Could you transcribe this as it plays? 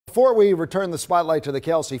Before we return the spotlight to the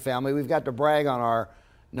Kelsey family, we've got to brag on our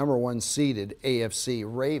 #1 seeded AFC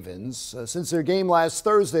Ravens. Since their game last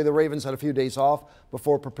Thursday, the Ravens had a few days off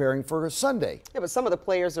before preparing for Sunday. Yeah, but some of the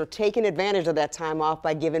players are taking advantage of that time off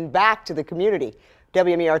by giving back to the community.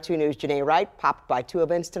 WMER 2 News' Janae Wright popped by two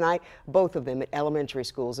events tonight, both of them at elementary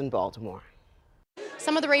schools in Baltimore.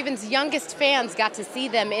 Some of the Ravens' youngest fans got to see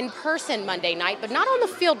them in person Monday night, but not on the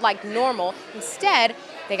field like normal. Instead,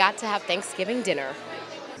 they got to have Thanksgiving dinner.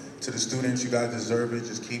 To the students, you guys deserve it.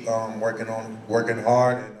 Just keep working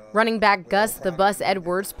hard. Running back Gus The Bus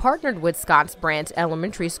Edwards partnered with Scotts Branch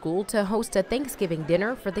Elementary School to host a Thanksgiving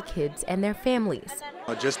dinner for the kids and their families.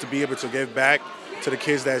 Just to be able to give back to the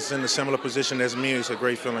kids that's in a similar position as me is a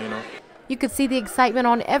great feeling, you know. You could see the excitement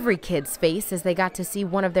on every kid's face as they got to see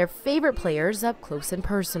one of their favorite players up close and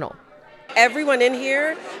personal. Everyone in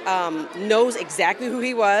here knows exactly who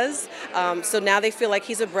he was, so now they feel like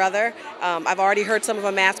he's a brother. I've already heard some of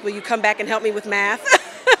them ask, will you come back and help me with math?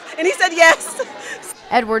 And he said yes.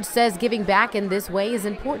 Edwards says giving back in this way is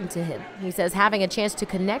important to him. He says having a chance to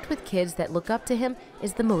connect with kids that look up to him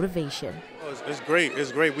is the motivation. It's great.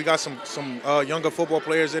 It's great. We got some younger football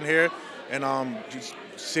players in here, and just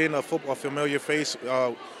seeing a familiar face,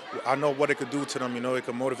 I know what it could do to them. You know, it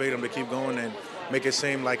could motivate them to keep going and make it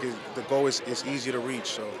seem like the goal is easy to reach.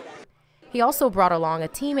 So. He also brought along a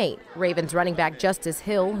teammate, Ravens running back Justice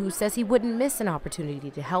Hill, who says he wouldn't miss an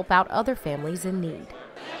opportunity to help out other families in need.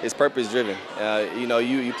 It's purpose-driven. You know,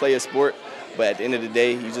 you play a sport, but at the end of the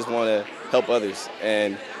day, you just want to help others,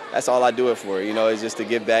 and that's all I do it for. You know, it's just to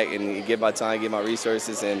give back and give my time, give my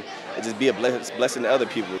resources, and just be a blessing to other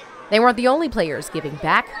people. They weren't the only players giving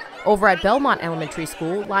back. Over at Belmont Elementary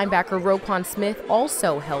School, linebacker Roquan Smith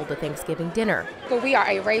also held a Thanksgiving dinner. We are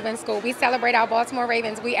a Ravens school. We celebrate our Baltimore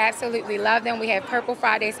Ravens. We absolutely love them. We have Purple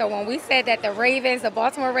Friday. So when we said that the Ravens, the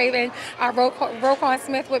Baltimore Ravens, our Roquan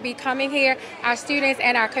Smith would be coming here, our students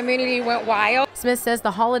and our community went wild. Smith says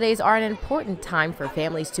the holidays are an important time for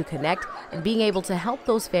families to connect, and being able to help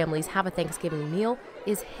those families have a Thanksgiving meal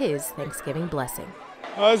is his Thanksgiving blessing.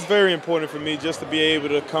 It's very important for me just to be able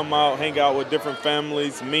to come out, hang out with different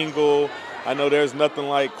families, mingle. I know there's nothing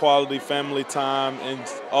like quality family time, and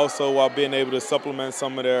also while being able to supplement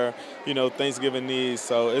some of their, Thanksgiving needs.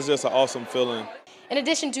 So it's just an awesome feeling. In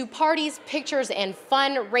addition to parties, pictures, and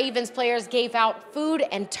fun, Ravens players gave out food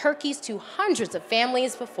and turkeys to hundreds of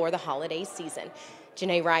families before the holiday season.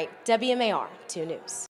 Janae Wright, WMAR 2 News.